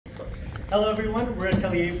Hello everyone, we're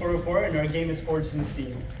Atelier 404 and our game is Forged in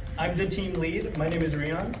Steam. I'm the team lead, my name is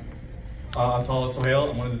Rian. I'm Tala Sohail,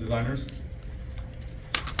 I'm one of the designers.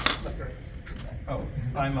 Oh,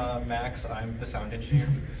 I'm Max, I'm the sound engineer.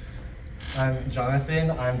 I'm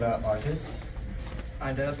Jonathan, I'm the artist.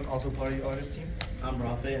 I'm Dennis, I'm also part of the artist team. I'm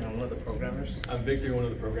Rafe and I'm one of the programmers. I'm Victor, one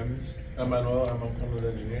of the programmers. I'm Manuel, I'm one of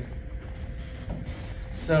the engineers.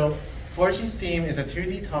 So, Forged in Steam is a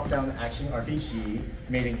 2D top-down action RPG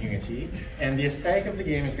made in Unity, and the aesthetic of the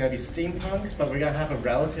game is going to be steampunk, but we're going to have a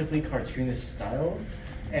relatively cartoonish style.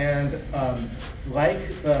 And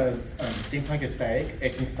like the steampunk aesthetic,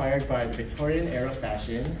 it's inspired by the Victorian era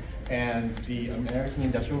fashion and the American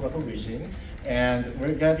Industrial Revolution. And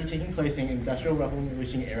we're going to be taking place in Industrial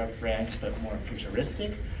Revolution era France, but more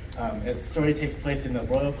futuristic. Its story takes place in the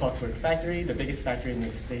Royal Clockwork Factory, the biggest factory in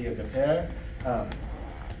the city of Atelier.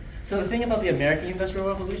 So the thing about the American Industrial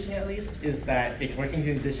Revolution, at least, is that its working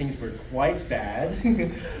conditions were quite bad.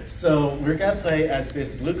 So we're going to play as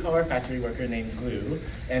this blue-collar factory worker named Glue,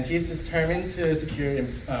 and he's determined to secure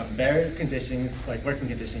better conditions, like working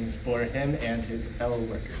conditions, for him and his fellow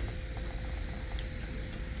workers.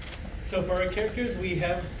 So for our characters, we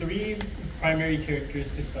have 3 primary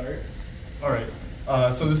characters to start. All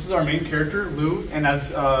right, so this is our main character, Lou, and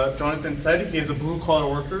as Jonathan said, he is a blue-collar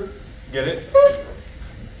worker. Get it?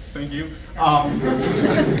 Thank you.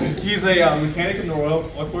 He's a mechanic in the Royal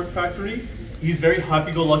Clockwork Factory. He's very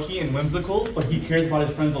happy-go-lucky and whimsical, but he cares about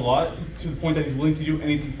his friends a lot, to the point that he's willing to do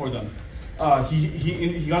anything for them.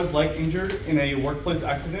 He got his leg injured in a workplace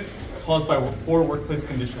accident caused by poor workplace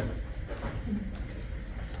conditions.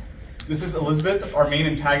 This is Elizabeth, our main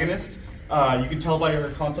antagonist. You can tell by her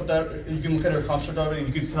concept art, you can look at her concept art and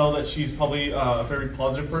you can tell that she's probably a very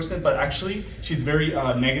positive person, but actually she's very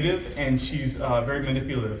negative and she's very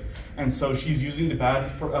manipulative. And so she's using the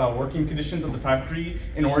bad working conditions of the factory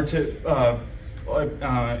in order to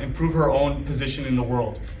improve her own position in the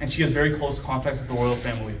world. And she has very close contacts with the royal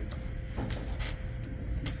family.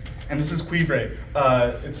 And this is Cuivre.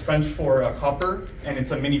 It's French for copper, and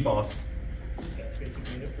it's a mini boss. That's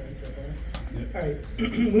basically it for example. All right,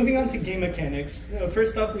 moving on to game mechanics.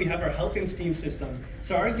 First off, we have our health and steam system.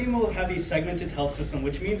 So our game will have a segmented health system,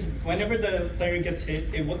 which means whenever the player gets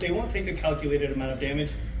hit, they won't take a calculated amount of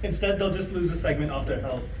damage. Instead, they'll just lose a segment off their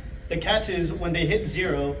health. The catch is when they hit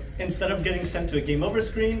 0, instead of getting sent to a game over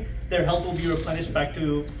screen, their health will be replenished back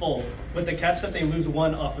to full, with the catch that they lose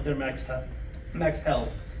 1 off of their max health.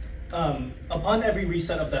 Upon every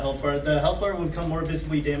reset of the health bar will become more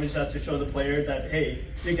visibly damaged as to show the player that, hey,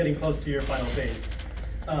 you're getting close to your final phase.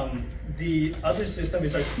 The other system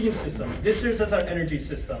is our steam system. This serves as our energy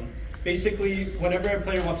system. Basically, whenever a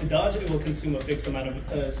player wants to dodge, it will consume a fixed amount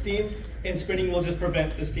of steam, and sprinting will just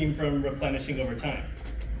prevent the steam from replenishing over time.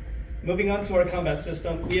 Moving on to our combat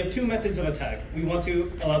system, we have 2 methods of attack. We want to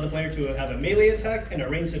allow the player to have a melee attack and a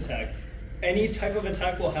ranged attack. Any type of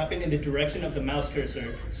attack will happen in the direction of the mouse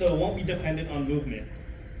cursor, so it won't be dependent on movement.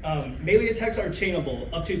 Melee attacks are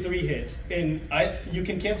chainable, up to 3 hits, and you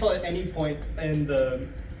can cancel at any point in the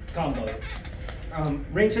combo.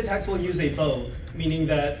 Ranged attacks will use a bow, meaning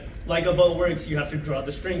that, like a bow works, you have to draw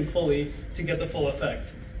the string fully to get the full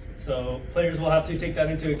effect. So players will have to take that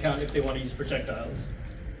into account if they want to use projectiles.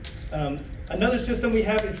 Another system we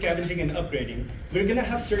have is scavenging and upgrading. We're going to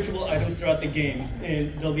have searchable items throughout the game,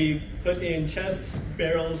 and they'll be put in chests,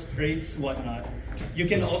 barrels, crates, whatnot. You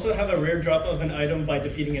can also have a rare drop of an item by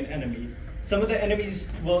defeating an enemy. Some of the enemies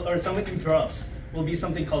some of the drops will be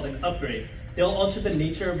something called an upgrade. They'll alter the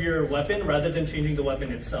nature of your weapon rather than changing the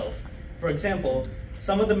weapon itself. For example,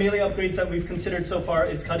 some of the melee upgrades that we've considered so far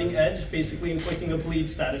is cutting edge, basically inflicting a bleed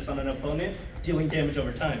status on an opponent, dealing damage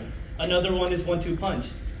over time. Another one is 1-2 punch.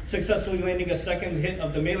 Successfully landing a second hit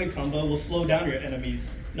of the melee combo will slow down your enemies,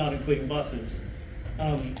 not including bosses.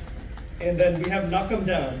 And then we have knock 'em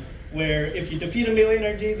down, where if you defeat a melee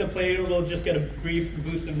energy, the player will just get a brief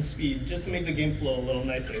boost in speed, just to make the game flow a little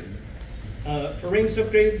nicer. For ranged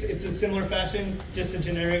upgrades, it's a similar fashion, just a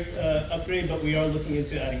generic upgrade, but we are looking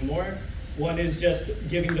into adding more. One is just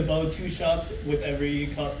giving the bow 2 shots with every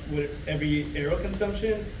arrow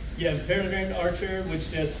consumption. You have Peregrine Archer, which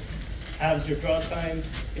just halves your draw time,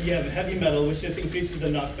 and you have heavy metal, which just increases the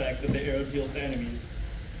knockback that the arrow deals to enemies.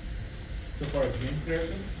 So for our game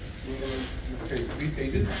progression, we're going to create 3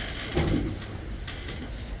 stages.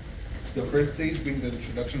 The first stage being the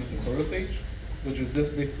introduction tutorial stage, which is this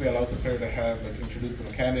basically allows the player to have introduce the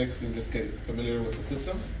mechanics and just get familiar with the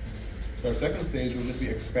system. So our second stage will just be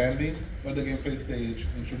expanding on the gameplay stage,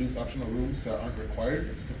 introduce optional rooms that aren't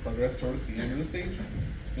required to progress towards the end of the stage,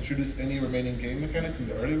 introduce any remaining game mechanics in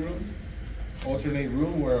the early rooms, alternate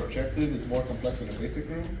room where objective is more complex than a basic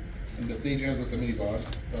room, and the stage ends with the mini boss,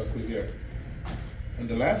 Cuvier. And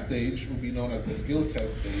the last stage will be known as the skill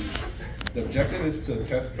test stage. The objective is to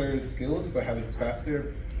test players' skills by having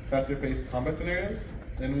faster paced combat scenarios.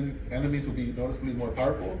 Enemies will be noticeably more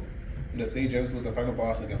powerful, and the stage ends with the final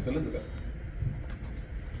boss against Elizabeth.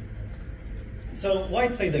 So why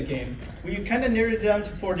play the game? We kind of narrowed it down to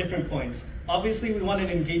 4 different points. Obviously, we want an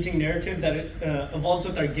engaging narrative that evolves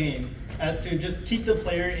with our game, as to just keep the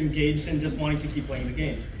player engaged and just wanting to keep playing the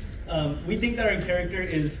game. We think that our character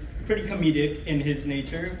is pretty comedic in his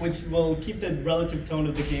nature, which will keep the relative tone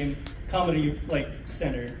of the game comedy-like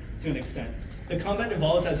center to an extent. The combat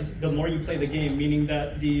evolves as the more you play the game, meaning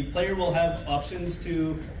that the player will have options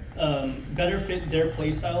to better fit their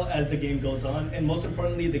playstyle as the game goes on, and most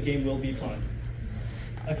importantly, the game will be fun.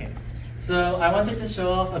 Okay, so I wanted to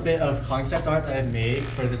show off a bit of concept art that I've made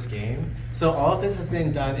for this game. So all of this has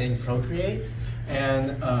been done in Procreate,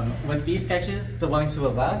 and with these sketches, the ones to the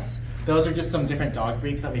left, those are just some different dog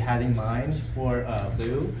breeds that we had in mind for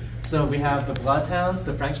Lou. So we have the Bloodhound,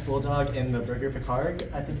 the French Bulldog, and the Burger Picard,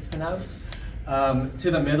 I think it's pronounced.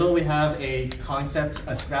 To the middle, we have a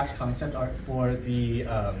scratch concept art for the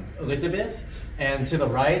Elizabeth. And to the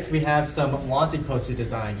right, we have some wanted poster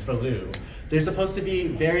designs for Lou. They're supposed to be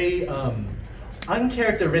very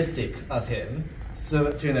uncharacteristic of him,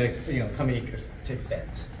 so to a comedic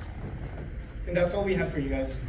extent. And that's all we have for you guys.